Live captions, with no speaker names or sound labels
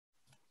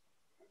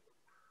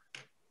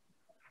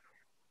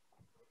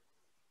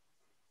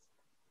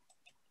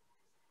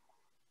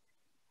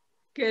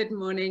Good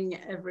morning,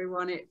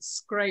 everyone.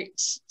 It's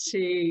great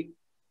to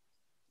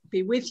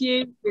be with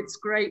you. It's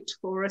great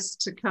for us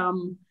to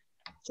come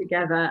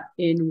together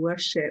in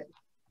worship.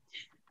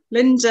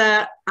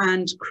 Linda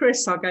and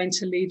Chris are going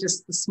to lead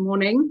us this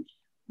morning.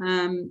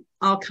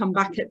 I'll come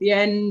back at the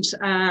end,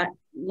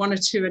 one or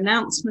two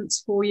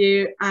announcements for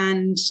you,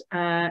 and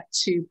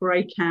to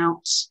break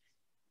out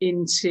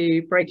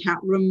into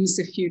breakout rooms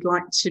if you'd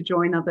like to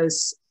join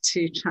others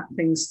to chat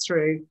things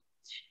through.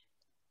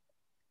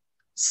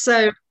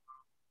 So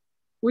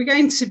we're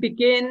going to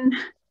begin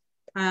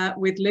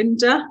with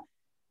Linda,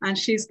 and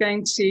she's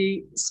going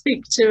to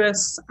speak to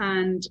us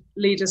and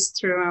lead us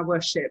through our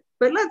worship.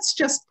 But let's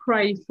just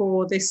pray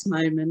for this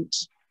moment.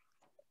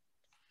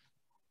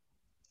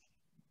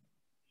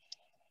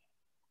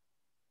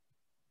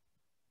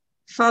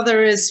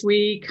 Father, as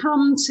we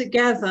come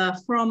together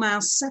from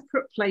our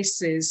separate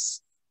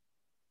places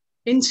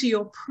into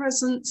your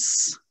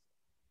presence,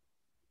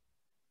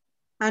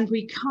 and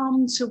we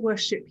come to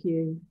worship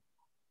you,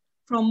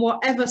 from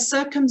whatever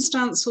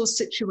circumstance or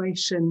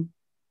situation,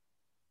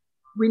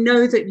 we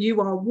know that you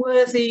are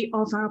worthy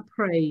of our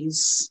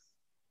praise,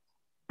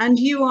 and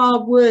you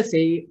are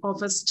worthy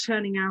of us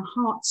turning our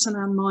hearts and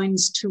our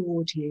minds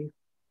toward you.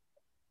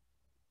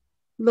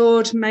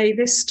 Lord, may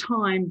this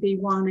time be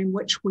one in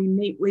which we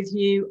meet with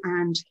you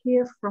and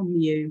hear from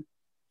you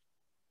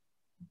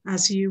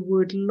as you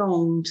would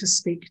long to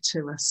speak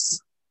to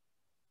us.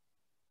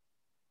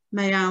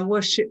 May our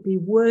worship be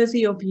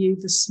worthy of you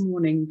this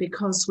morning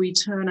because we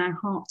turn our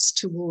hearts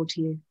toward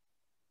you.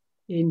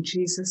 In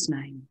Jesus'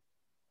 name,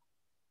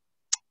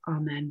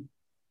 amen.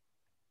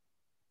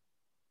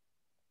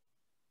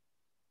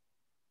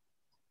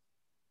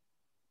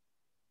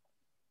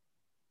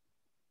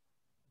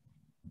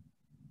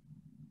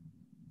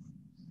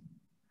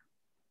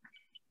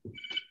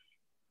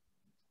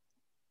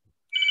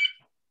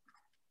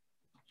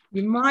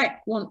 You might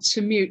want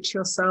to mute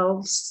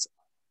yourselves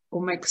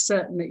or make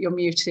certain that you're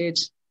muted,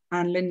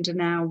 and Linda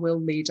now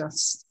will lead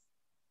us.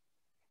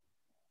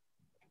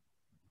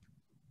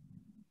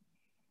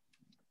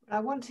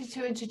 I wanted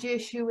to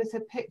introduce you with a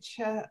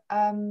picture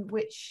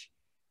which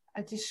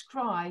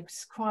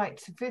describes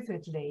quite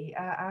vividly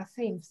our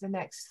theme for the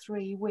next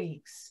 3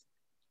 weeks,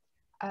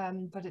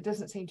 but it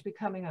doesn't seem to be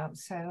coming up,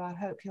 so I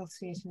hope you'll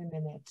see it in a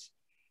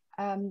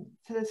minute.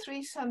 For the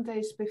 3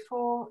 Sundays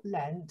before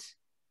Lent,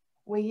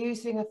 we're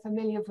using a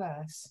familiar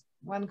verse,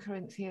 1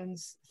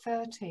 Corinthians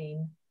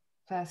 13,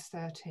 verse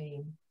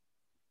 13.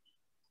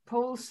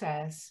 Paul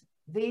says,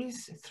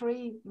 these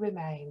 3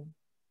 remain,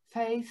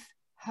 faith,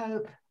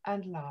 hope,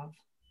 and love.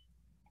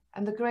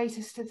 And the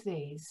greatest of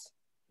these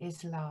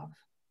is love.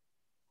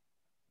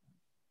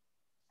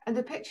 And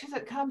the picture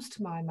that comes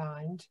to my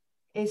mind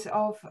is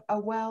of a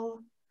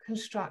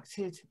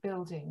well-constructed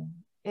building.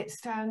 It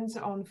stands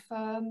on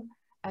firm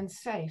and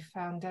safe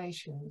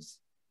foundations.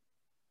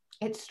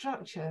 Its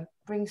structure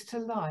brings to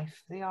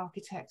life the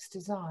architect's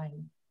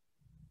design.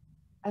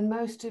 And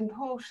most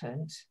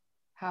important,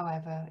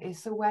 however,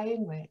 is the way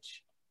in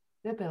which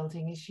the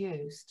building is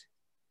used.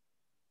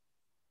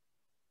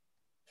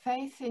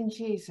 Faith in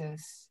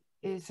Jesus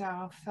is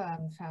our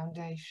firm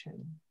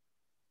foundation.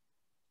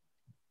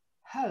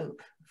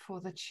 Hope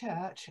for the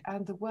church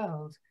and the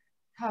world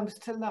comes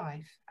to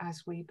life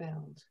as we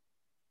build.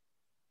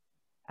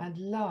 And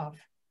love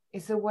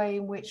is the way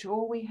in which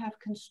all we have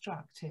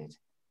constructed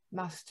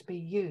must be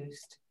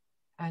used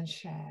and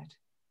shared.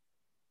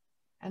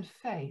 And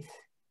faith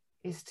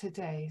is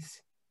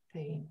today's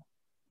theme.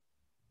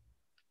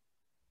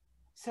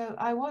 So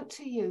I want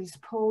to use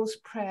Paul's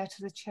prayer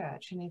to the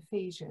church in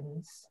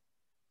Ephesians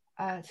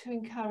to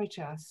encourage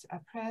us, a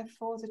prayer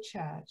for the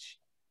church,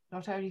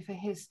 not only for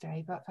his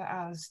day, but for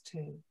ours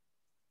too.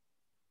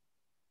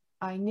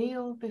 I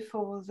kneel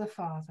before the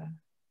Father,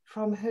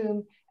 from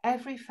whom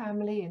every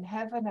family in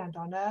heaven and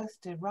on earth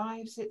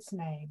derives its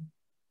name.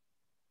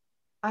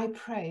 I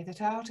pray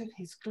that out of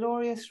his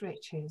glorious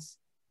riches,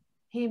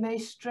 he may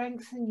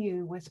strengthen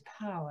you with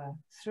power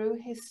through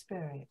his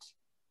Spirit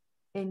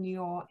in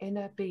your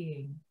inner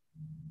being,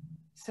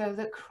 so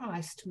that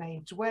Christ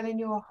may dwell in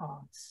your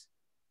hearts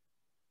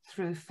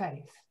through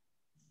faith.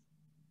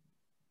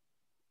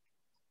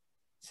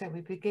 So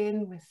we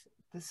begin with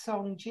the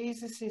song,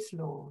 Jesus is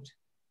Lord.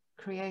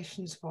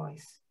 Creation's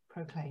voice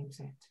proclaims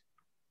it.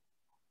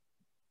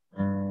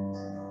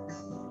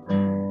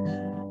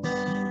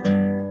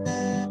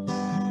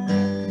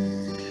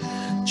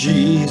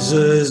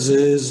 Jesus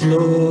is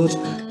Lord,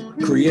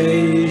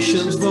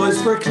 creation's voice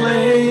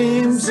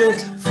proclaims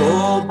it,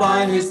 for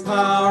by his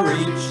power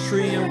each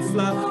tree and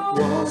flower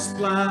was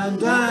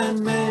planned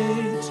and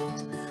made.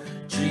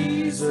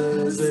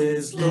 Jesus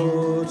is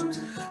Lord,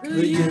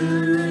 the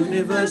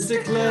universe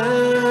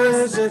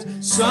declares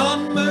it,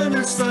 sun, moon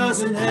and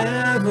stars in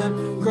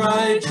heaven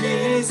cry,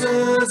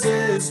 Jesus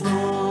is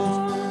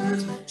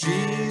Lord,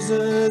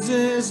 Jesus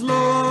is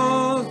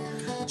Lord,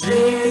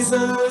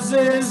 Jesus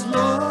is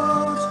Lord.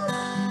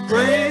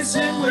 Praise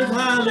him with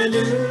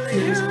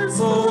hallelujah,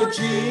 for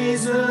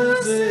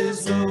Jesus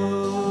is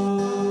Lord.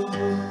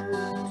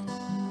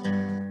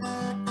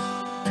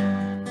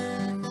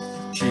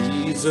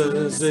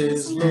 Jesus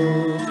is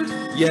Lord,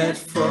 yet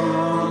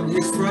from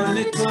his throne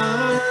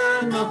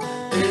eternal,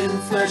 in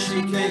flesh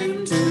he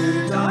came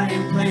to die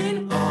in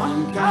pain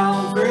on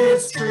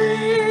Calvary's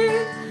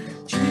tree.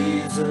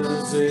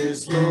 Jesus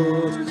is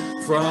Lord,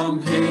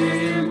 from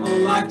him all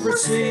life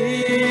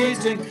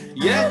proceeding,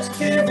 yet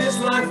give his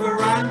life a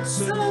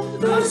ransom,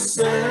 thus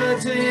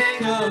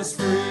setting us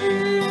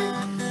free.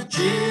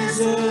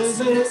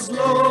 Jesus is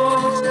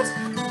Lord,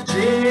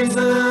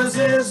 Jesus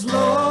is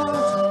Lord,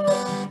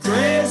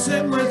 praise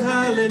him with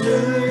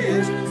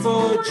hallelujahs,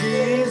 for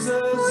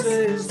Jesus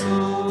is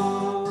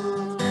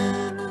Lord.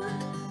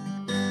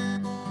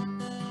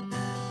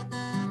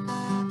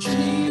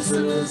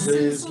 Jesus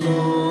is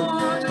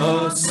Lord,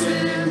 of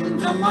sin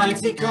the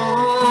mighty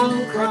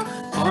conqueror,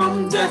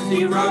 on death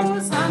he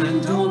rose,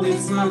 and all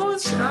his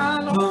foes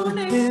shall own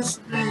his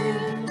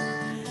name.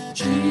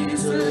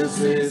 Jesus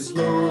is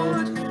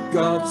Lord,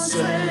 God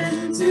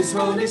sent his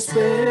Holy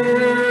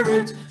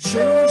Spirit,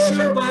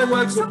 show by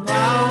works of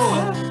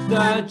power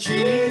that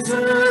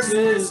Jesus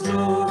is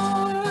Lord.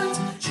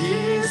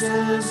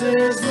 Jesus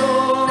is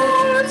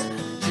Lord,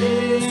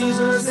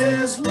 Jesus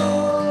is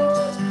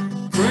Lord,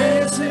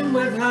 praise him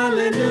with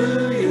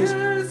hallelujahs,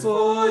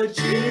 for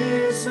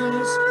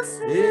Jesus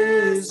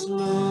is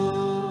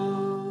Lord.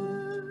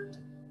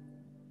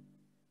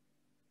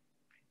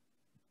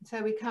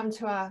 So we come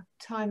to our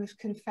time of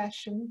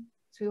confession.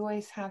 So we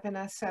always have in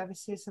our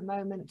services a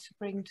moment to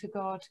bring to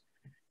God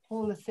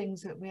all the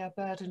things that we are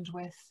burdened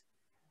with,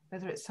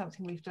 whether it's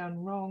something we've done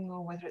wrong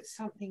or whether it's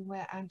something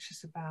we're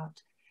anxious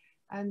about.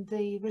 And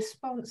the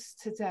response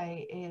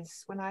today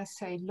is, when I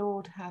say,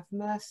 Lord, have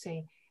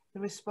mercy, the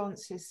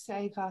response is,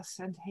 save us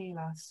and heal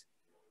us.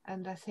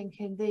 And I think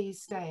in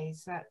these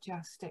days that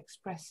just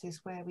expresses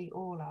where we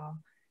all are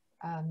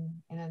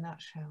in a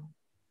nutshell.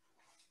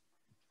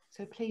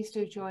 So please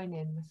do join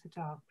in with the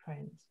Dark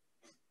Prince.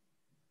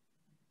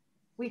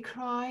 We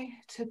cry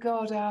to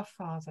God our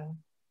Father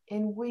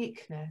in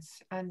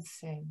weakness and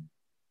sin.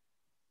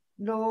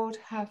 Lord,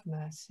 have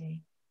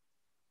mercy.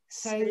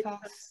 Save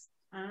us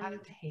and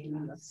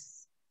heal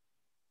us.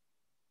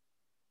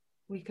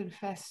 We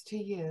confess to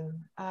you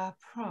our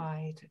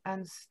pride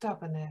and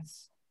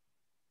stubbornness,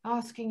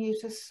 asking you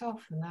to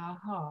soften our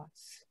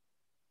hearts.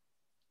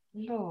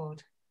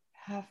 Lord,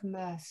 have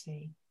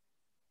mercy.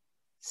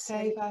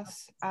 Save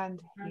us and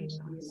heal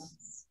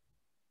us.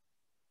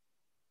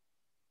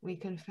 We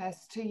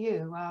confess to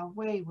you our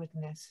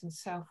waywardness and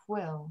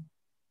self-will.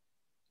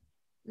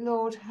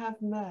 Lord,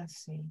 have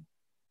mercy.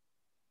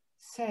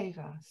 Save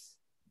us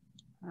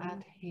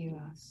and heal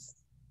us.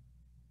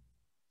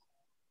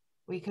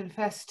 We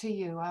confess to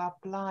you our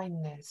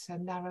blindness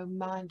and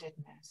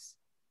narrow-mindedness,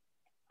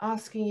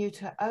 asking you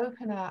to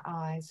open our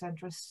eyes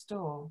and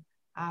restore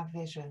our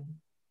vision.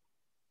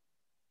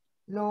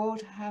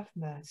 Lord, have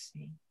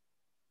mercy.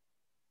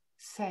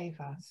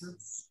 Save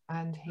us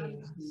and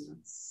heal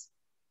us.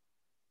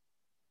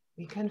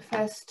 We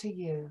confess to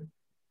you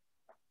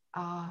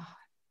our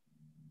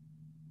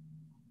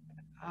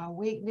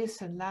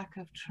weakness and lack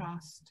of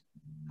trust,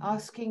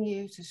 asking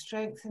you to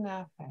strengthen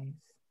our faith.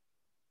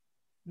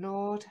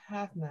 Lord,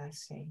 have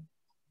mercy.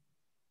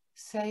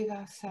 Save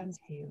us and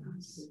heal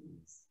us.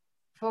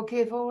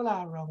 Forgive all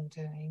our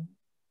wrongdoing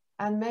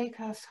and make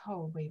us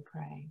whole, we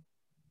pray.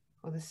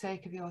 For the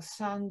sake of your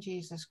Son,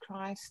 Jesus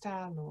Christ,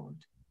 our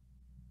Lord.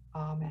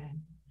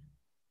 Amen.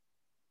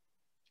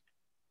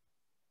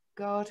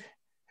 God,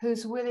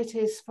 whose will it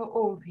is for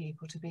all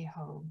people to be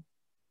whole,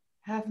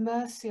 have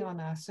mercy on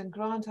us and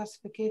grant us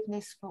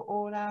forgiveness for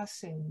all our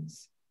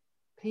sins,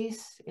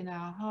 peace in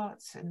our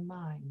hearts and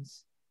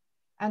minds,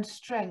 and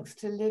strength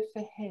to live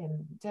for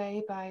him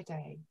day by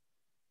day,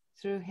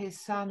 through his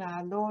Son,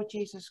 our Lord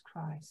Jesus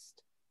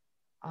Christ.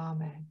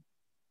 Amen.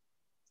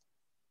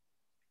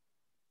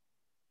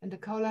 And to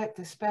collect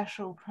the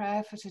special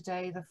prayer for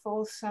today, the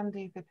fourth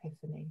Sunday of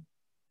Epiphany.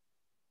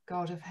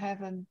 God of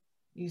heaven,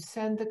 you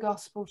send the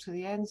gospel to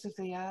the ends of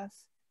the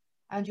earth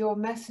and your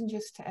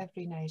messengers to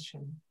every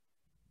nation.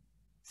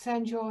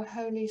 Send your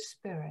Holy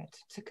Spirit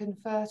to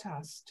convert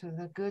us to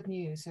the good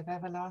news of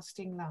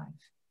everlasting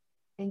life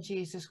in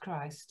Jesus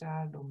Christ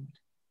our Lord.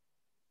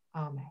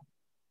 Amen.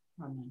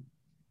 Amen.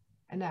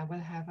 And now we'll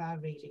have our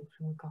reading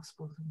from the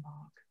Gospel of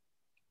Mark.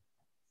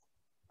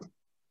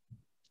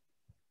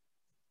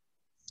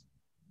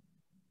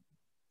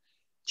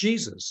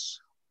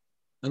 Jesus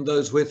and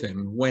those with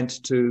him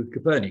went to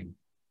Capernaum.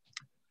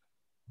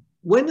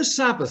 When the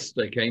Sabbath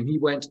day came, he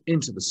went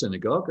into the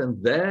synagogue,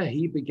 and there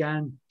he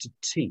began to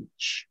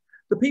teach.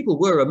 The people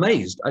were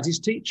amazed at his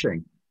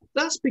teaching.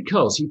 That's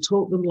because he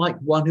taught them like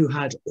one who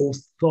had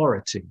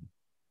authority.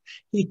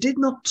 He did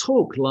not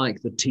talk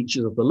like the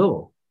teachers of the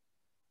law.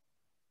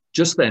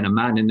 Just then, a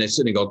man in their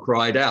synagogue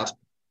cried out.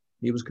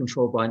 He was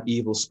controlled by an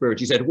evil spirit.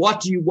 He said, "What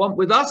do you want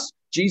with us,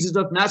 Jesus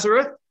of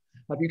Nazareth?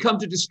 Have you come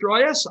to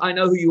destroy us? I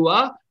know who you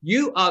are.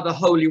 You are the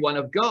Holy One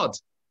of God."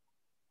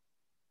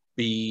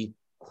 "Be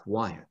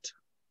quiet,"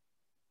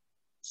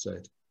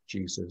 said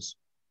Jesus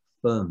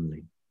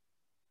firmly.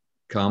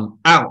 "Come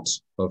out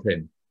of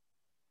him."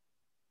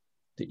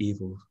 The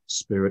evil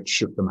spirit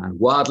shook the man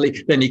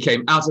wildly. Then he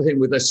came out of him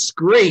with a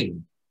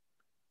scream.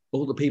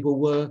 All the people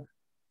were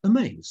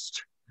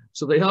amazed.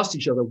 So they asked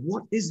each other,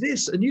 "What is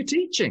this? A new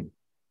teaching?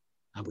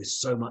 And with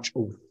so much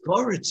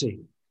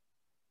authority.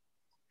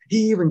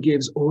 He even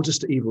gives orders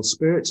to evil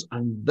spirits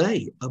and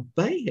they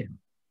obey him."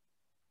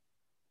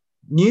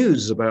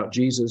 News about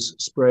Jesus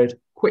spread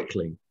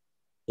quickly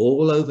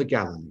all over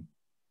Galilee.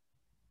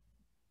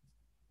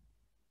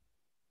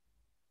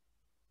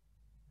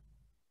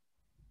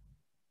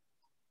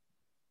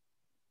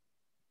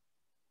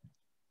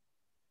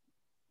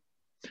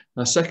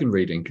 Our second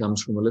reading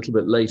comes from a little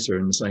bit later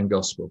in the same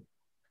gospel.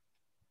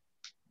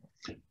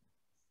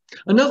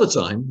 Another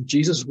time,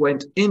 Jesus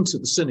went into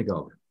the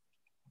synagogue.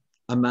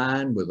 A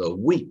man with a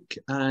weak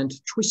and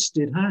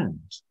twisted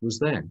hand was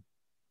there.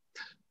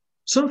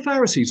 Some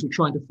Pharisees were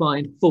trying to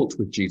find fault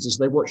with Jesus.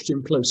 They watched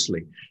him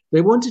closely.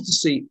 They wanted to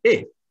see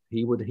if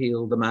he would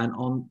heal the man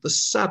on the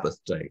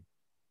Sabbath day.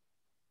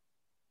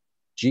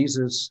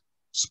 Jesus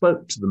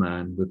spoke to the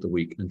man with the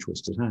weak and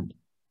twisted hand.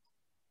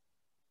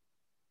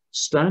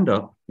 "Stand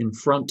up in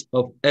front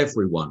of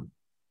everyone,"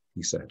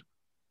 he said.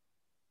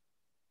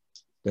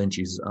 Then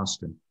Jesus asked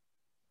them,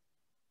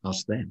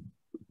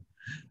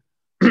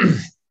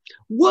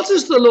 "What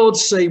does the Lord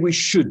say we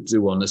should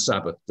do on the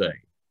Sabbath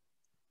day?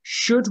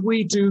 Should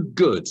we do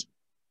good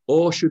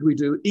or should we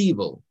do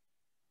evil?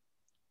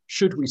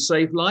 Should we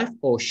save life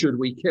or should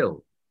we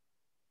kill?"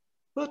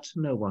 But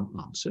no one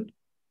answered.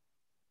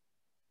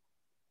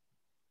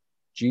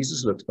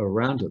 Jesus looked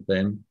around at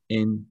them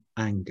in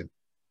anger.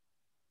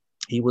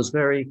 He was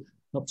very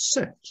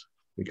upset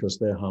because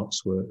their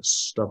hearts were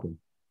stubborn.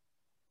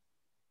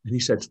 And he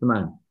said to the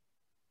man,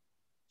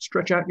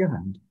 "Stretch out your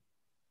hand."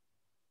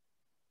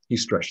 He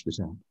stretched his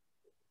hand,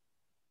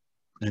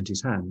 and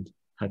his hand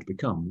had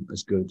become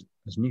as good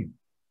as new.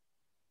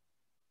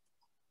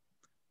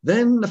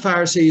 Then the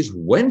Pharisees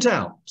went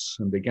out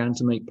and began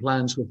to make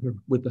plans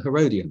with the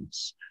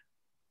Herodians.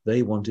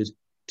 They wanted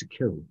to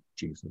kill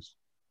Jesus.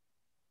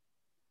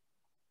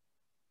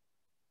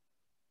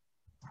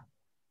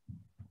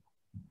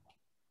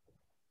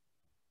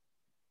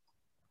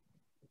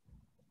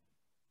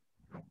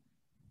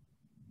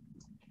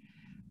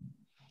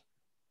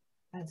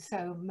 And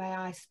so may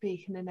I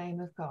speak in the name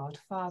of God,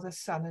 Father,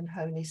 Son, and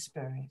Holy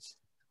Spirit.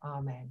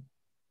 Amen.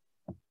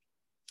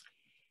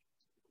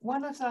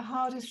 One of the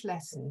hardest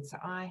lessons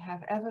I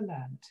have ever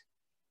learned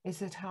is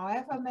that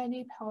however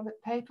many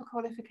paper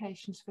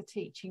qualifications for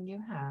teaching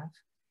you have,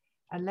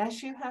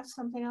 unless you have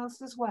something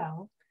else as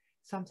well,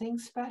 something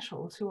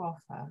special to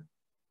offer,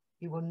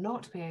 you will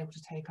not be able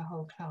to take a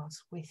whole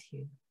class with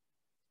you,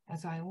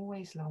 as I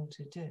always longed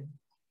to do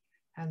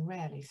and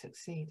rarely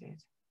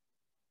succeeded.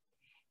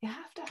 You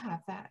have to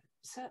have that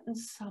certain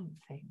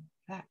something,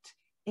 that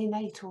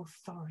innate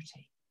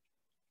authority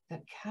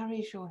that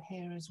carries your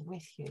hearers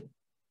with you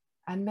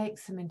and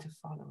makes them into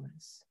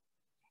followers,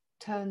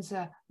 turns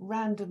a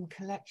random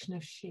collection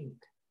of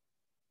sheep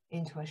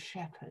into a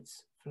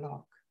shepherd's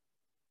flock.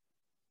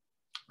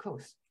 Of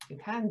course, you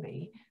can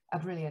be a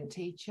brilliant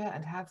teacher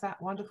and have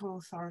that wonderful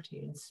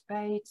authority in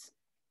spades,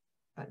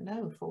 but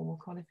no formal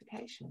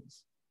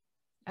qualifications.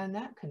 And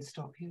that can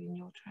stop you in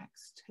your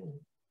tracks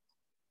too.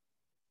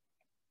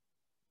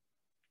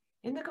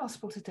 In the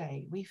gospel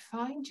today, we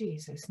find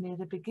Jesus near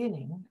the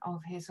beginning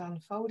of his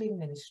unfolding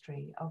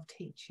ministry of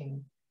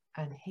teaching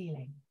and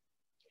healing.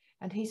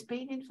 And he's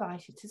been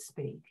invited to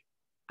speak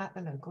at the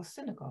local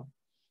synagogue.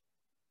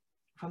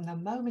 From the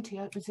moment he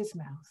opens his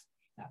mouth,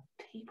 the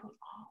people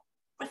are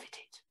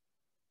riveted.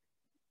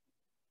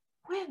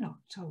 We're not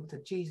told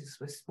that Jesus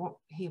was what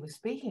he was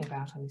speaking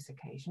about on this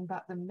occasion,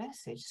 but the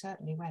message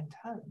certainly went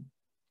home.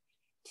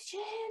 Did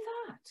you hear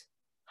that?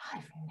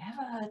 I've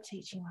never heard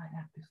teaching like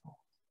that before.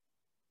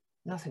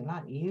 Nothing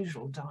like the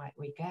usual diet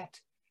we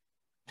get.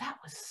 That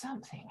was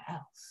something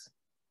else.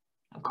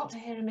 I've got to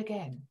hear him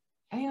again.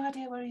 Any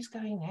idea where he's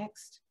going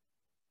next?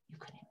 You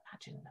can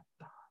imagine the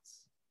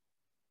buzz.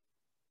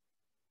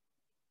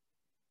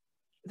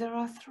 There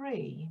are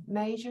three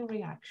major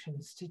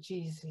reactions to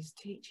Jesus'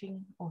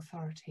 teaching,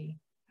 authority,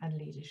 and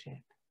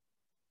leadership.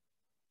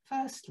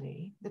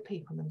 Firstly, the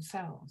people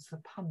themselves, the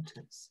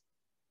punters.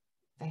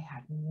 They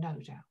had no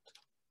doubt.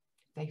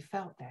 They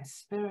felt their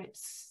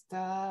spirits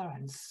stir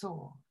and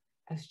soar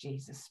as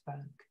Jesus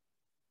spoke.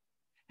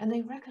 And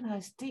they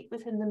recognized deep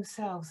within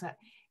themselves that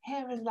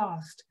here at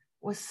last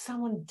was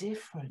someone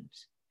different,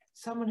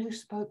 someone who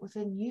spoke with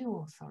a new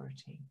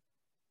authority,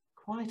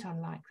 quite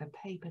unlike the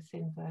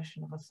paper-thin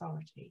version of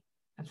authority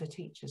of the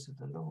teachers of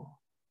the law.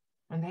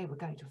 And they were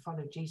going to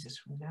follow Jesus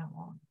from now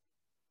on.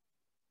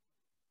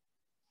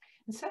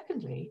 And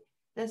secondly,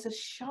 there's a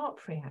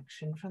sharp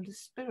reaction from the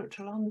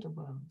spiritual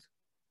underworld,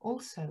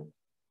 also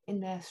in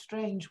their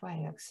strange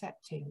way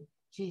accepting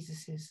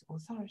Jesus'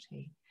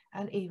 authority.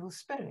 An evil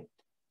spirit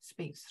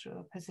speaks through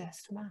a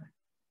possessed man.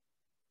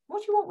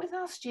 What do you want with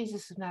us,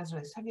 Jesus of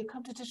Nazareth? Have you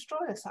come to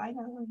destroy us? I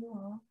know who you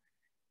are.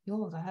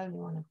 You're the Holy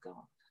One of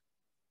God.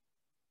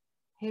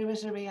 Here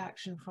is a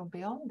reaction from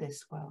beyond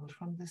this world,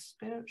 from the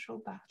spiritual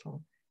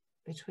battle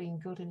between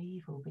good and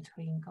evil,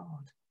 between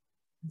God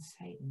and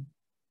Satan,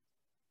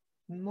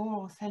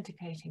 more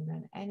authenticating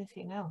than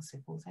anything else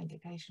if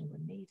authentication were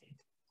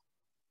needed.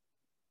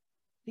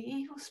 The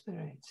evil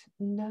spirit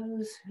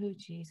knows who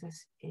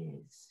Jesus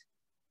is.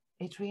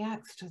 It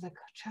reacts to the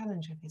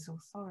challenge of his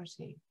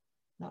authority,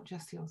 not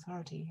just the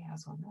authority he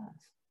has on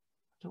earth,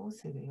 but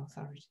also the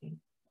authority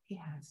he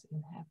has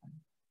in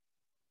heaven.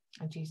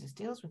 And Jesus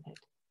deals with it,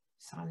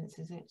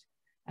 silences it,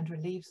 and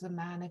relieves the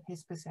man of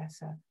his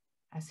possessor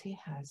as he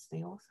has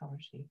the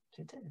authority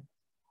to do.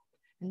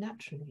 And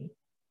naturally,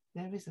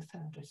 there is a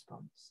third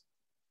response.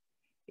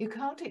 You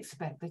can't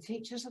expect the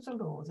teachers of the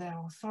law, their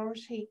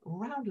authority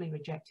roundly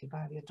rejected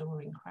by the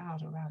adoring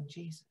crowd around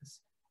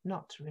Jesus,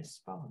 not to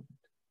respond.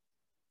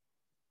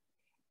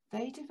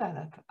 They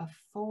develop a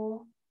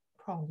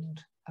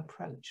four-pronged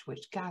approach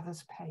which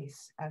gathers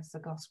pace as the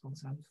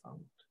Gospels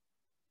unfold.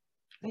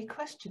 They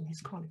question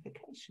his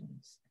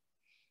qualifications.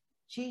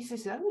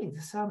 Jesus is only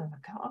the son of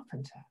a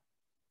carpenter,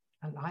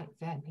 and like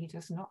them, he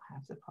does not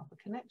have the proper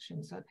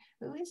connection. So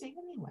who is he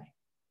anyway?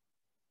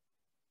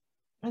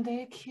 And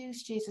they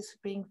accuse Jesus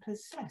of being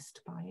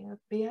possessed by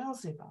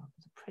Beelzebub,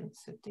 the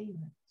prince of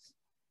demons.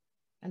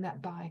 And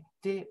that by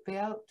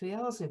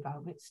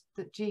Beelzebub, it's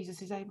that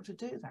Jesus is able to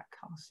do that,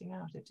 casting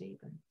out of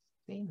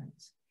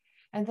demons.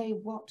 And they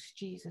watch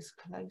Jesus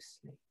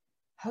closely,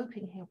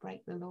 hoping he'll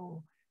break the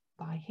law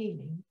by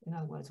healing, in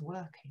other words,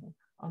 working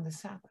on the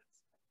Sabbath.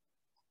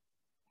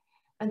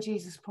 And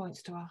Jesus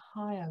points to a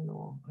higher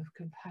law of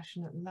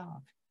compassionate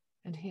love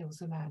and heals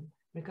the man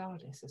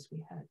regardless, as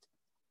we heard.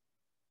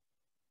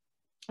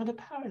 And a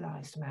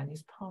paralyzed man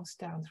is passed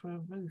down through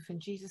a roof,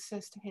 and Jesus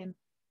says to him,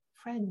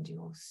 "Friend,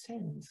 your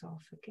sins are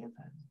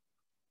forgiven."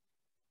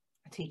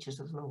 The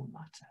teachers of the law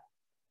mutter,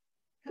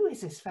 "Who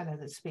is this fellow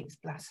that speaks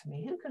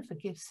blasphemy? Who can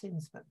forgive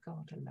sins but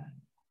God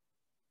alone?"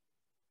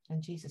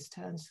 And Jesus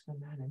turns to the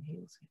man and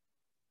heals him,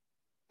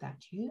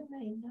 "That you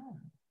may know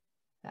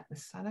that the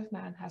Son of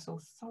Man has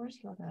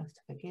authority on earth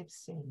to forgive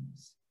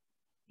sins.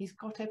 He's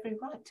got every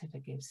right to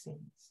forgive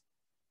sins."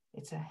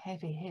 It's a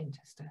heavy hint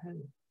as to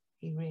who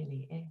he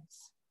really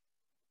is.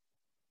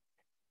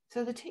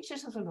 So the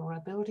teachers of the law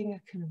are building a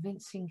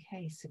convincing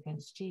case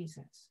against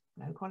Jesus.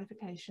 No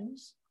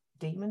qualifications,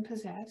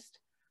 demon-possessed,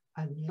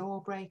 a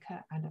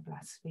lawbreaker and a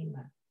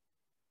blasphemer.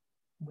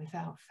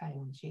 Without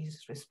fail,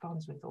 Jesus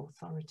responds with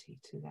authority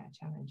to their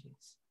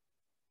challenges.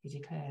 He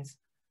declares,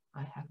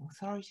 "I have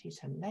authority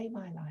to lay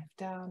my life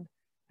down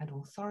and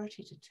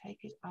authority to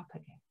take it up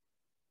again.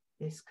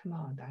 This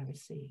command I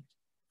received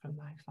from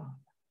my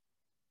Father."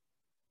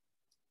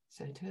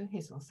 So to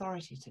his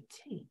authority to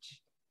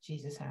teach,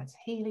 Jesus adds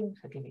healing,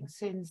 forgiving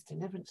sins,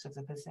 deliverance of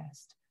the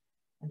possessed,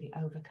 and the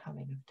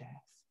overcoming of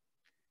death.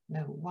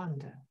 No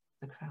wonder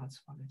the crowds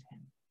followed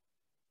him.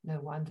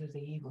 No wonder the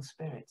evil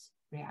spirits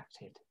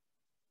reacted.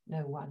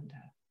 No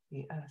wonder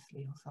the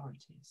earthly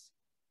authorities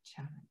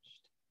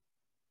challenged.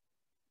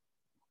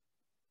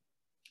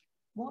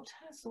 What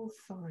has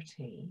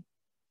authority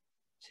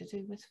to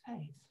do with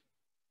faith?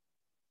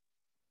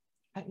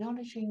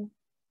 Acknowledging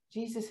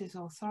Jesus'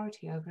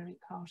 authority over every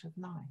part of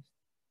life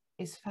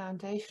is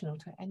foundational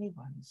to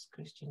anyone's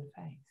Christian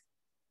faith.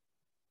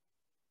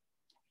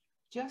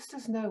 Just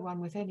as no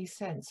one with any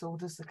sense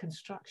orders the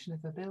construction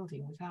of a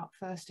building without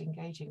first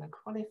engaging a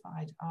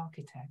qualified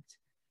architect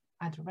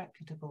and a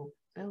reputable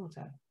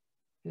builder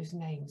whose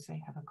names they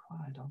have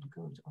acquired on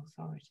good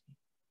authority,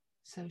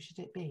 so should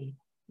it be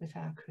with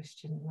our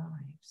Christian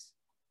lives.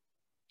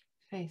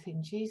 Faith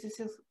in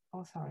Jesus'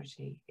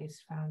 authority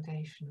is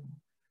foundational.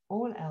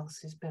 All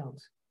else is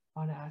built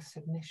on our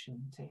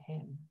submission to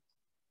him.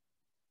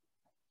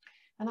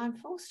 And I'm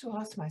forced to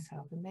ask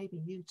myself, and maybe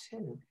you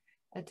too,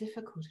 a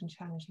difficult and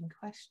challenging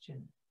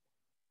question.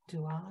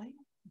 Do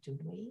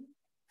we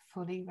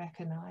fully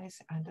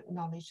recognize and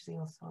acknowledge the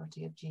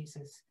authority of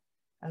Jesus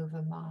over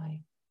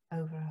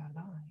our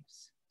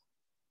lives?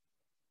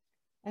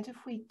 And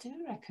if we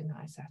do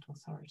recognize that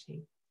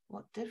authority,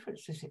 what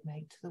difference does it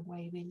make to the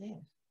way we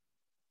live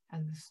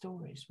and the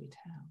stories we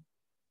tell?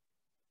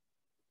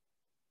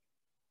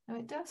 Now,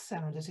 it does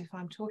sound as if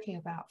I'm talking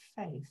about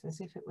faith as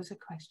if it was a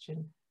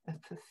question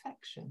of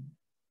perfection.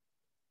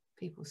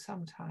 People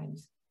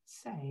sometimes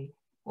say,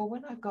 well,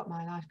 when I've got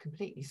my life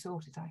completely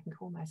sorted, I can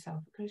call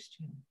myself a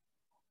Christian.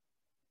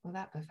 Well,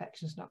 that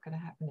perfection's not going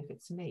to happen if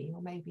it's me,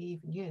 or maybe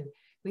even you.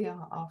 We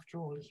are, after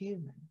all,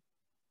 human.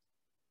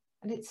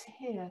 And it's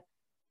here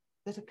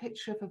that a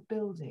picture of a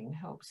building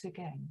helps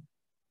again.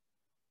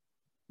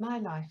 My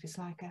life is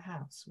like a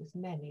house with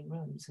many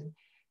rooms, and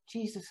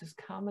Jesus has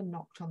come and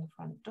knocked on the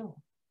front door.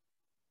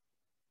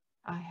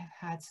 I have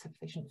had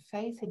sufficient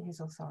faith in his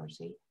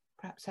authority,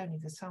 perhaps only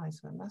the size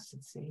of a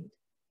mustard seed,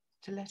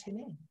 to let him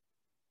in.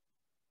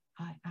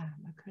 I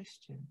am a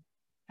Christian,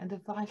 and the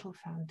vital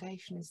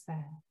foundation is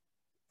there,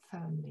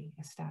 firmly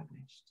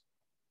established.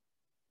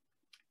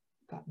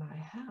 But my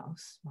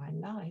house, my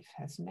life,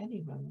 has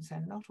many rooms,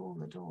 and not all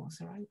the doors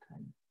are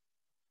open.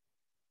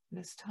 And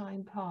as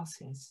time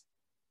passes,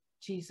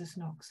 Jesus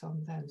knocks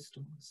on those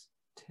doors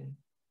too.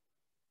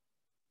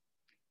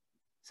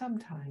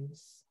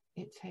 Sometimes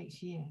it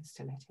takes years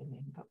to let him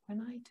in, but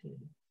when I do,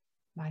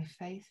 my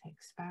faith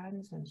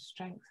expands and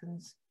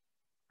strengthens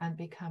and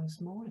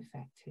becomes more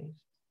effective,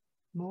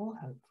 more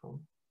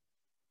hopeful,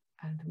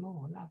 and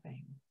more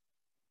loving.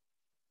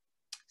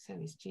 So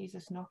is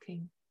Jesus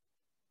knocking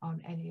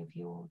on any of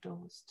your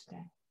doors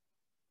today?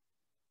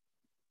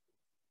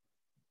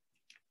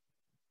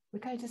 We're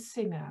going to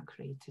sing our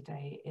creed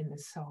today in the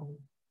song,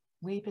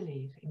 We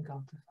Believe in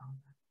God the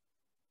Father.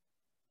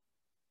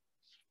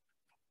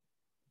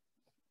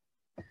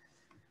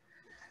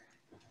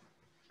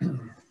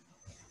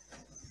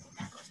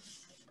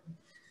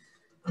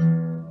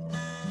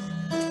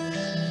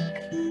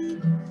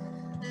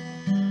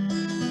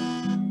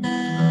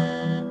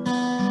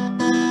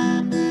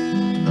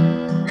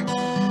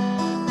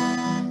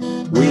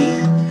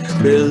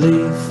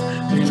 Believe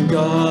in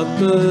God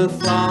the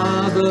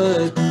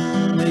Father,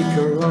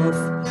 maker of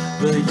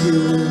the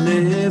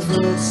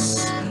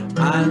universe,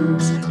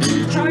 and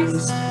in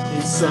Christ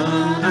his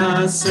Son,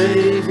 our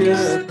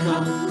Saviour,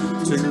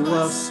 come to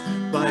us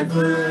by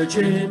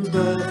virgin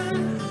birth.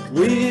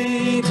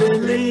 We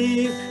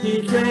believe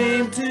he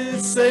came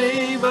to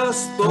save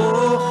us,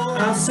 bore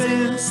our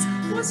sins,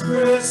 was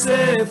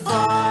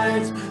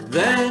crucified,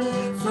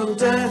 then from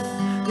death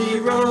he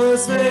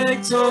rose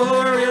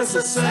victorious,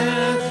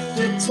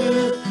 ascended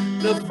to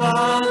the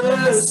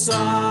Father's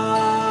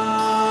side.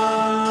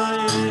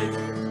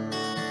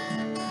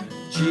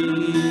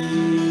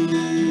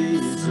 Jesus,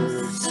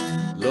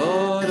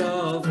 Lord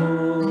of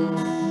all,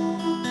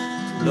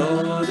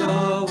 Lord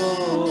of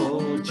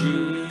all.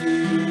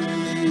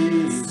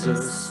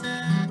 Jesus,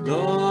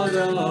 Lord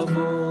of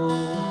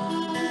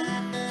all,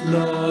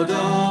 Lord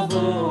of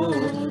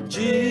all.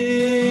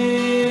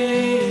 Jesus,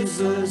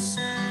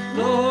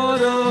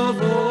 Lord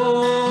of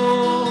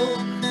all,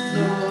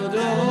 Lord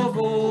of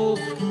all.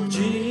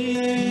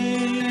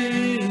 Jesus,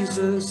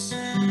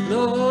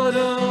 Lord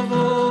of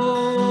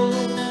all,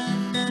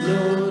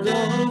 Lord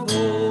of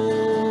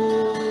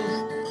all.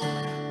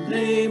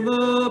 Name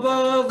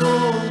above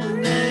all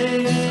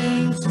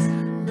names,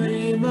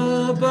 name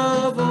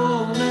above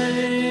all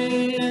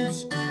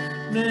names,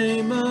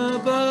 name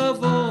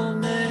above all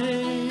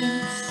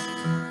names.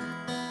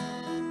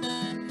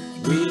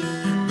 We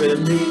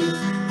believe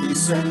he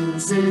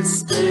sends his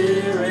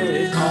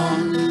Spirit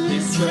on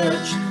his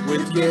church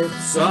with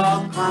gifts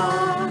of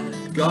power.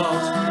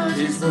 God,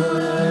 his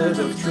word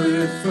of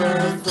truth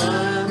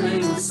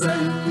affirming,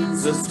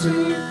 sends us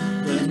to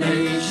the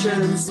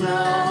nations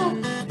now.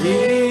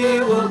 He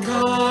will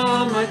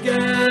come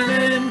again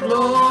in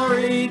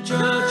glory,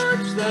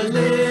 judge the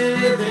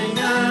living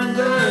and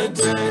the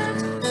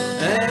dead.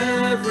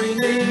 Every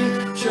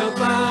knee shall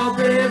bow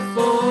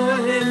before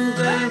him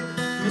then,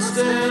 must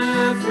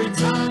every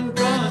tongue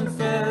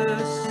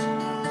confess.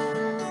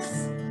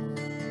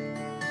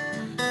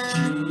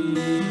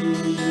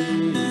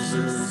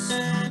 Jesus,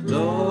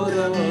 Lord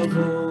of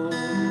all,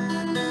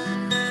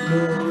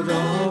 Lord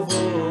of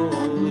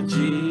all.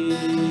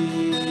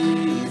 Jesus,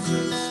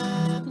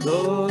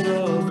 Lord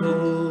of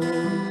all,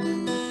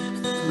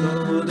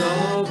 Lord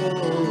of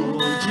all.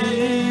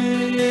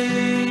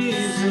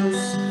 Jesus,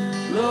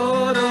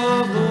 Lord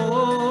of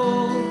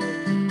all,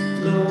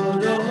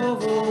 Lord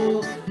of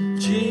all.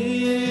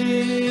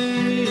 Jesus,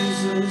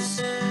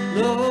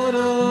 Lord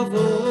of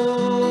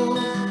all,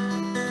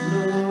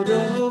 Lord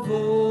of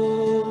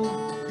all.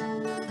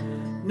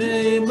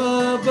 Name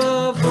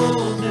above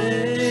all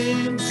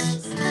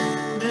names,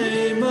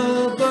 name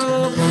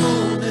above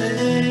all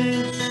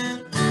names,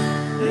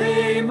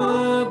 name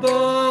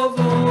above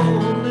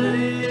all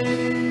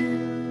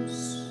names.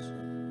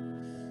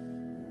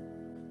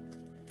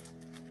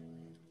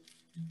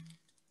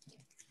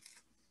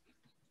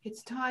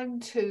 It's time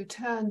to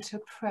turn to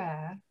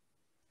prayer.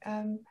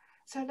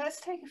 So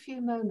let's take a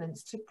few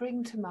moments to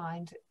bring to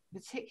mind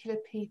particular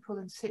people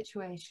and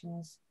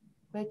situations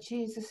where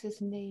Jesus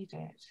is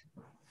needed.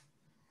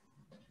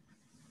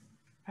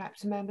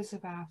 Perhaps members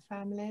of our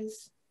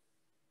families,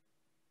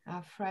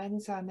 our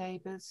friends, our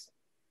neighbours,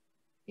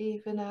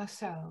 even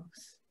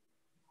ourselves.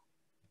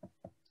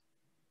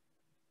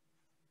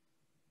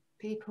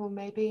 People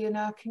maybe in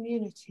our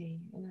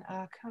community, in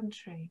our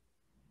country,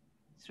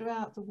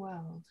 throughout the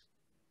world.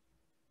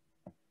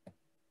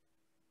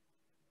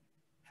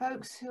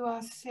 Folks who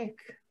are sick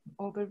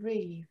or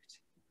bereaved,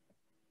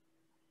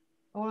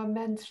 or are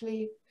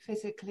mentally,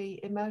 physically,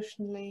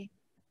 emotionally,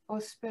 or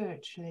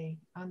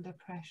spiritually under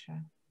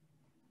pressure.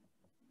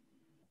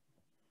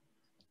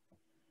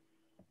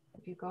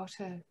 Have you got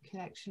a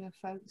collection of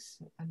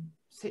folks and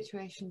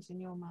situations in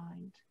your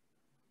mind?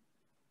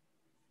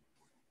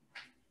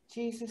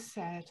 Jesus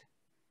said,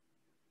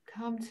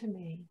 "Come to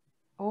me,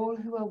 all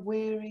who are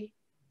weary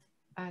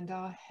and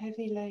are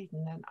heavy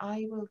laden, and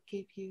I will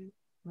give you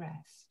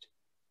rest."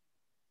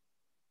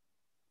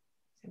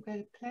 So I'm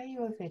going to play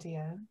you a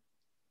video,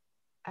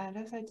 and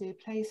as I do,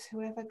 place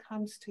whoever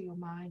comes to your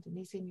mind and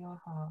is in your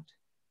heart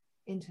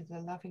into the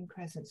loving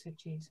presence of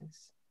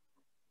Jesus.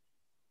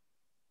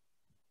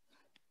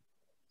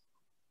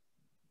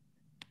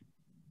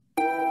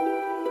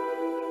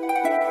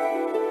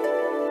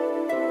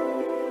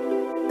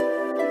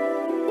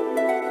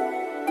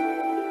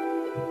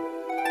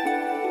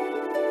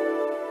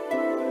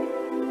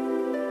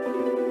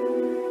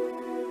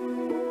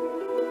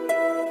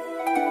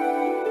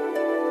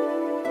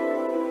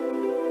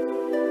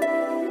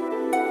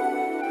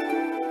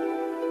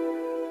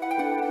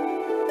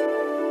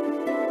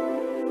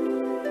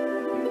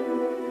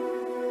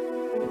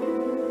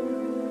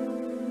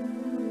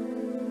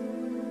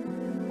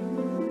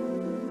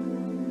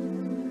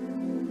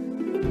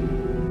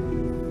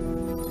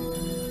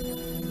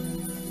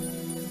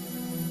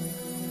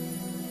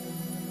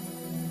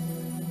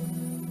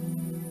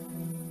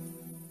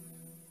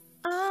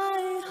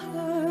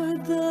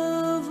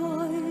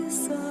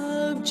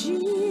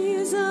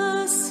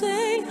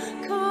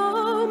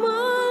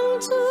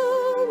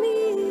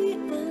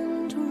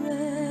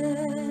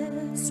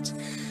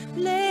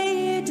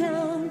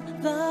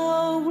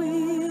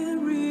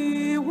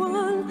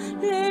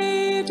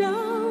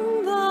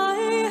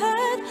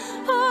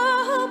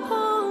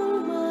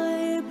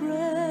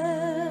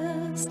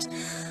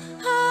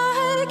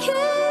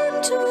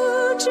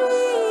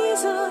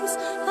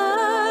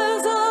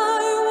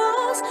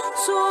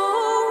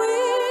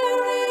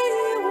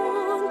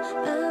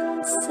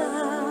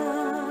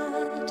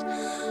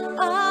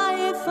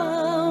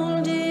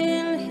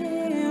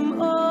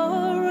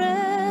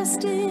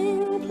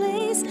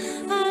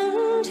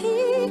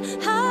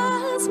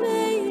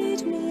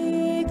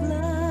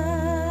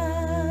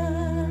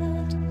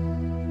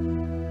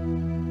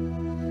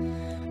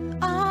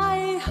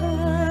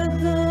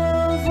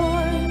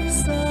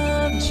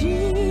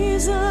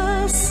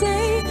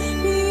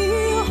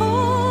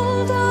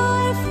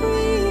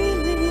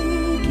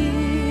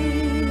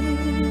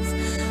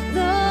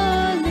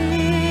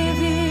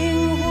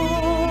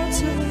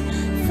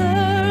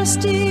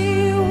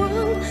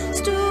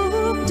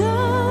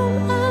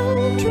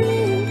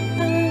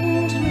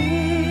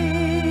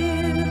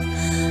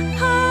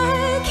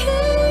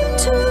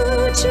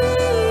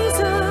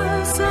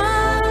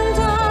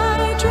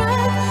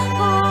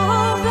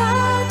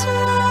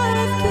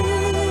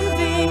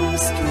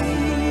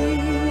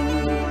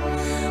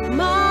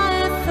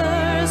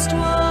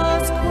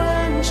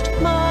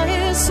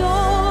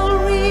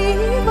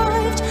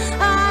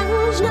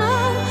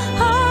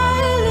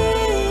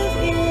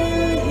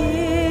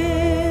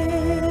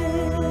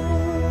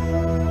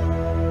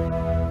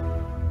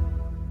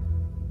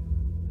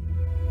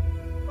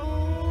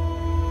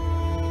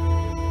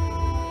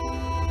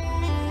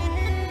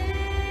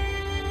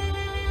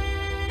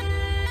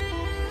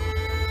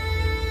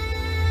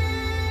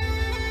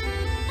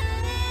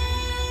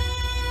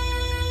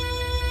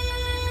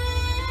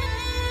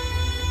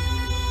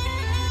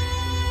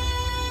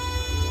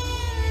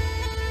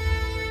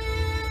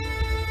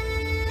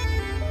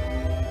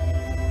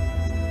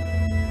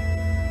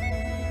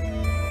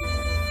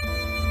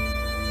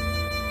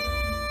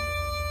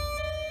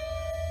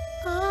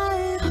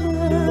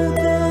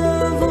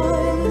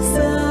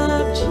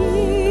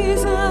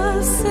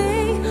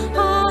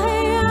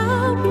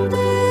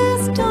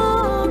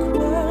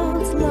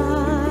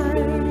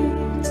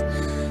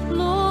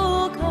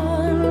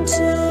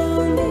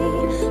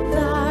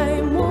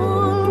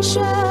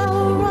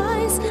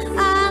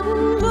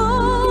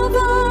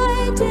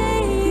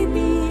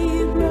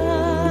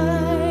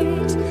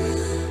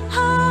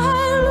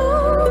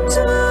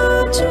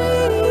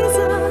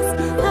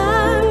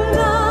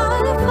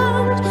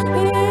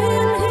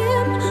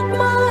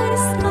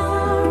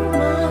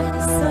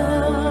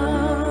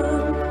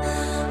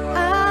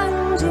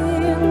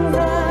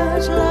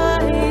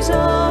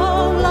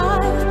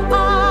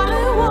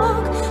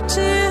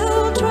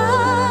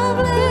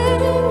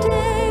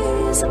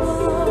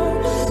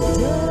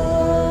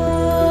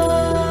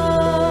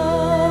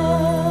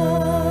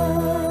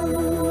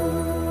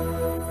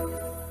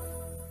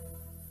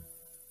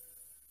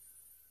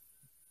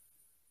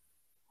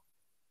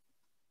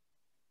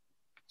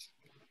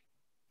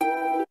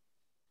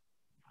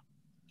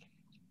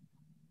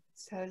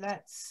 So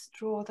let's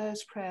draw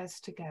those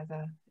prayers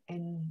together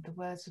in the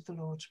words of the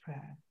Lord's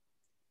Prayer.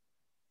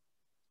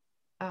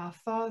 Our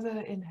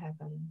Father in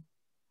heaven,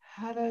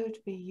 hallowed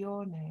be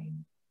your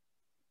name.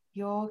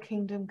 Your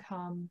kingdom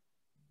come,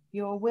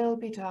 your will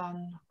be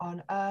done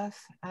on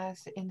earth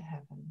as in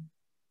heaven.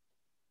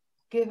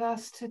 Give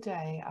us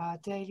today our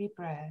daily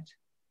bread.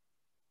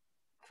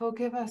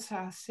 Forgive us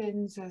our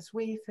sins as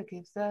we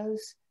forgive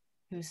those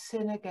who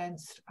sin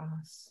against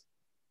us.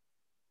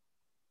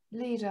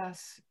 Lead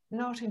us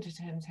not into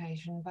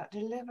temptation, but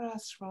deliver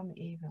us from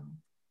evil.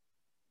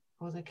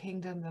 For the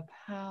kingdom, the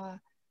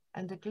power,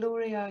 and the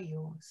glory are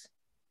yours,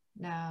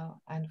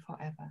 now and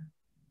forever.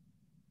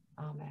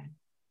 Amen.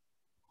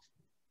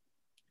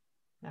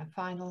 Our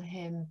final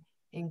hymn,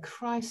 In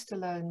Christ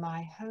alone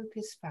my hope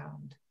is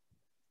found.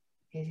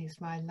 It is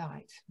my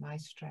light, my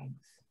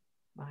strength,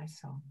 my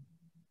song.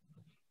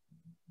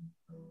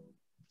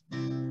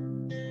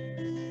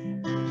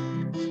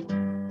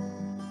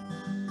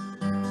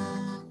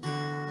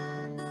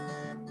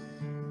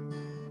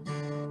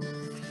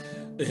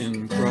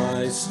 In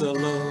Christ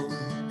alone,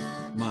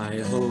 my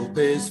hope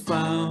is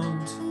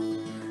found.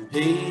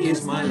 He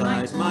is my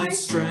light, my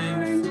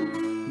strength,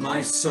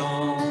 my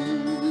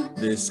song.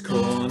 This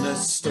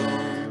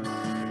cornerstone,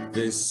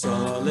 this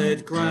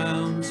solid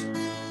ground,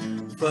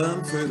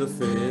 firm through the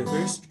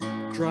fierce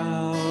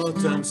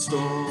drought and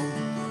storm.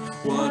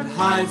 What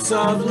heights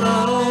of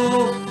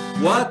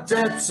love, what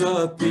depths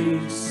of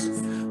peace,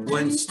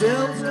 when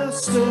still the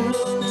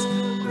storms,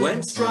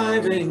 when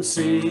striving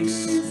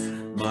cease.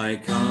 My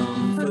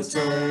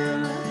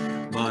comforter,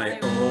 my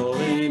all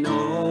in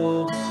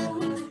all,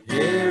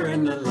 here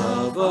in the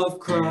love of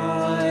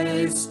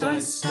Christ I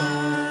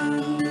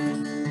stand.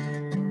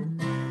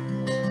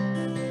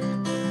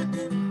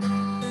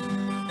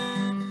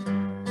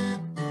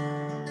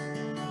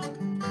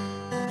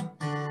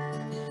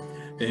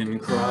 In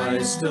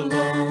Christ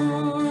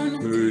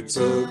alone, who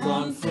took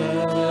on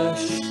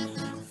flesh,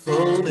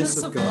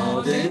 fullness of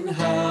God in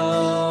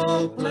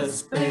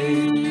helpless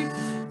babe,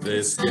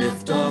 this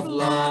gift of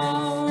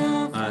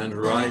love and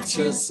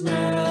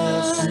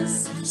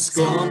righteousness,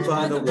 scorned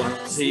by the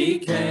ones he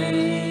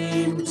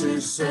came to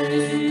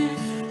save,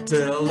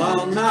 till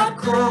on that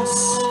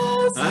cross,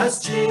 as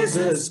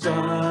Jesus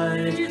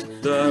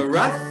died, the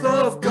wrath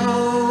of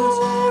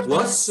God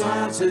was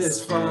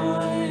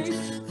satisfied.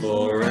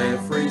 For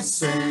every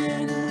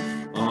sin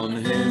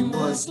on him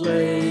was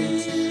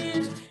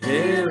laid,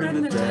 here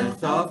in the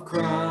death of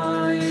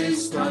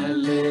Christ I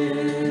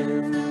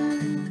live.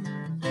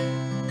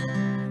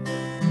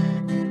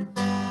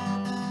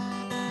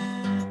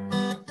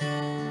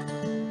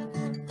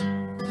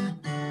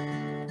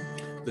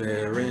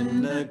 There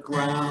in the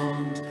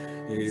ground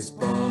his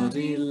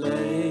body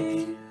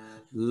lay,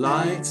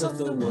 light of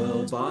the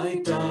world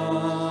by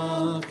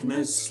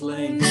darkness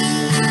slain.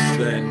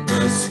 Then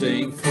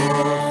bursting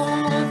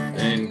forth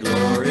in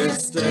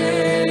glorious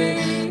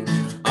day,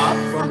 up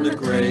from the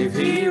grave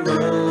he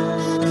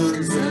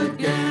rose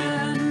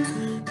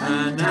again.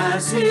 And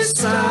as he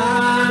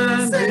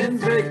stands in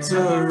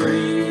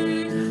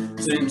victory,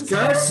 sin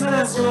curse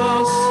has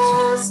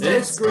lost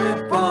its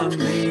grip on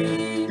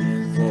me.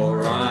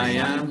 For I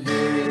am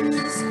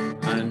his,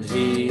 and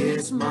he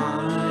is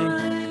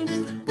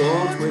mine,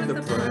 bought with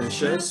the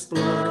precious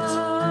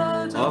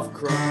blood of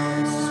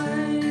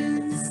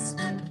Christ.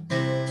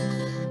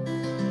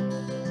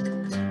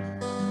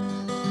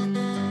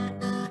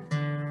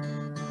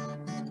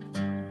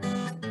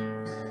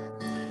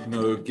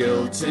 No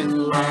guilt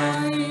in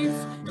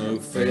life, no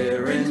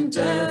fear in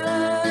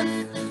death,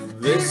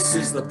 this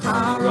is the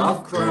power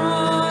of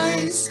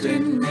Christ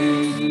in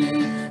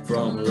me.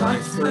 From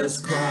life's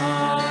first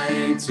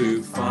cry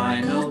to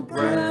final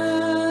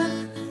breath,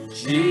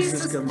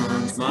 Jesus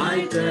commands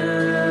my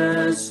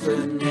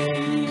destiny.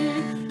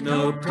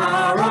 No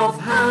power of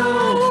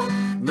hell,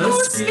 no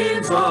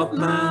schemes of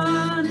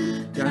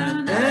man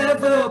can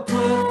ever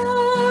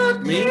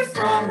put me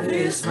from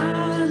his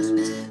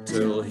hand,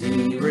 till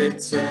he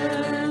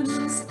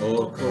returns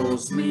or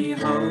calls me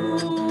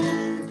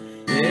home.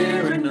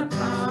 Here in the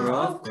power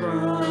of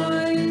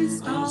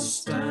Christ I'll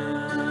stand.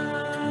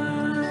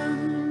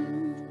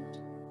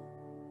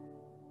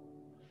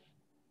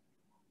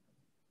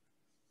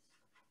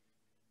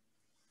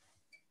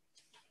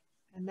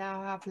 And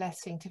now our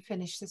blessing to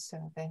finish the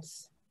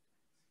service.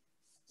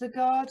 The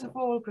God of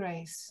all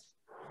grace,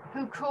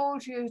 who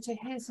called you to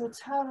his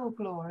eternal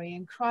glory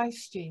in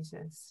Christ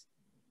Jesus,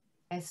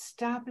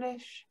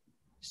 establish,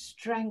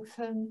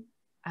 strengthen,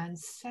 and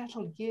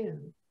settle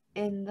you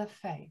in the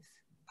faith.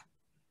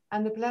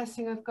 And the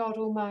blessing of God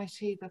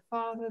Almighty, the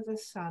Father, the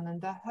Son,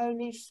 and the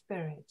Holy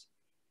Spirit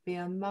be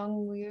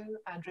among you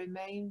and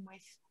remain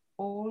with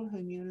all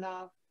whom you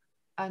love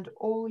and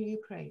all you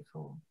pray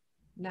for,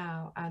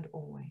 now and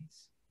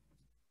always.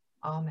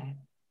 Amen.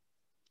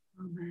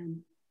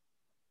 Amen.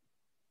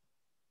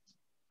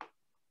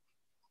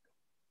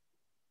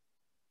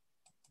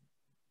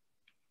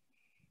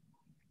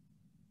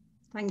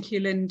 Thank you,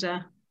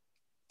 Linda.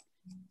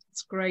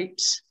 It's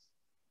great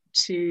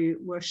to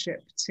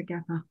worship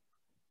together.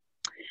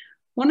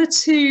 1 or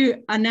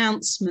 2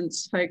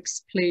 announcements,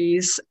 folks,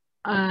 please,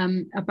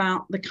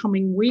 about the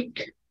coming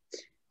week.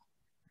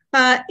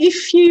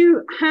 If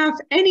you have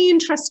any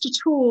interest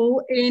at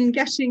all in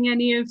getting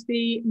any of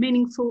the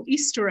meaningful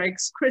Easter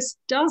eggs, Chris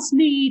does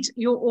need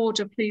your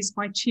order, please,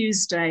 by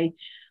Tuesday.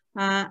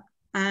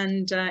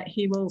 And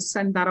he will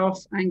send that off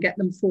and get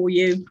them for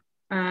you.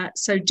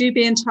 So do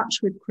be in touch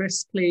with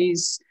Chris,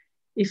 please,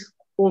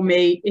 or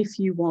me, if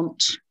you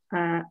want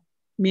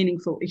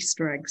meaningful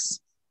Easter eggs.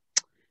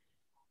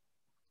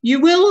 You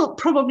will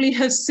probably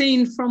have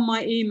seen from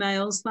my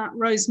emails that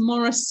Rose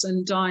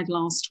Morrison died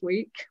last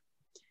week.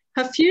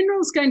 Her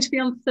funeral is going to be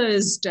on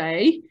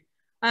Thursday.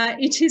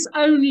 It is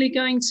only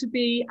going to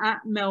be at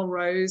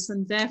Melrose,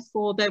 and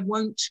therefore there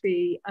won't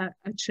be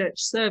a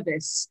church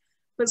service.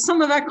 But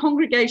some of our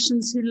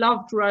congregations who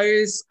loved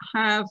Rose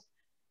have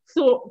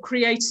thought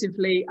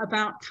creatively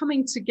about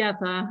coming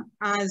together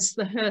as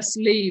the hearse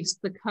leaves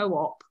the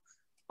co-op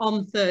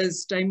on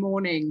Thursday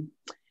morning.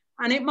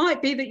 And it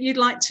might be that you'd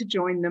like to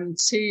join them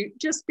to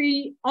just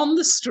be on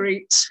the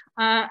street,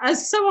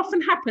 as so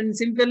often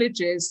happens in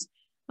villages.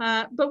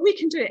 But we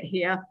can do it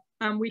here,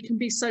 and we can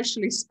be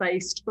socially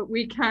spaced, but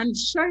we can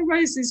show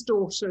Rose's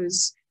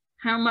daughters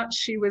how much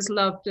she was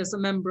loved as a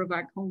member of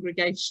our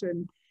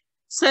congregation.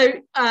 So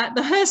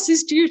the hearse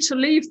is due to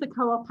leave the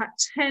co-op at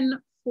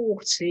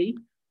 10:40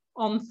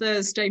 on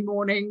Thursday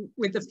morning,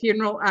 with the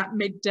funeral at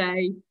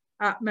midday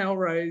at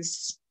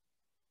Melrose.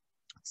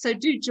 So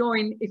do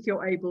join if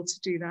you're able to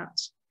do that.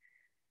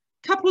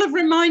 Couple of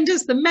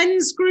reminders: the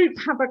men's group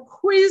have a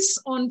quiz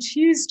on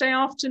Tuesday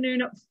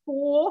afternoon at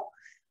 4.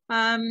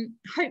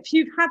 Hope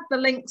you've had the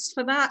links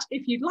for that.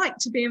 If you'd like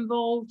to be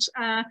involved,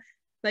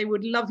 they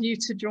would love you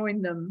to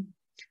join them.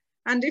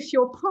 And if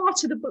you're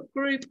part of the book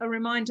group, a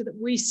reminder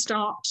that we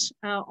start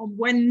on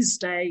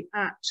Wednesday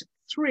at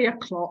 3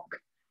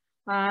 o'clock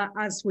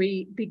as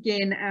we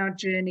begin our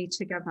journey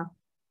together.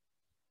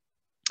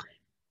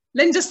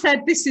 Linda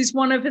said this is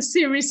one of a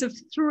series of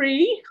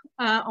 3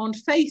 on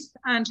faith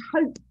and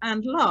hope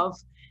and love.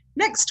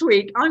 Next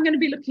week, I'm going to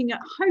be looking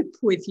at hope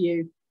with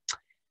you.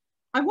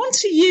 I want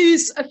to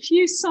use a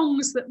few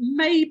songs that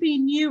may be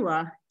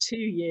newer to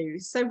you.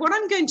 So what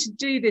I'm going to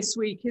do this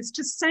week is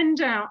to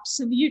send out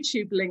some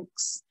YouTube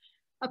links,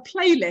 a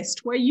playlist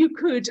where you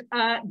could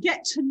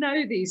get to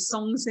know these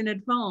songs in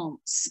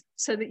advance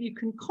so that you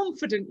can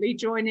confidently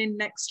join in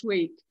next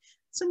week.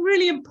 Some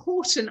really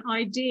important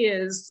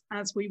ideas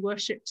as we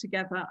worship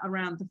together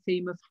around the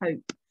theme of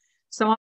hope. So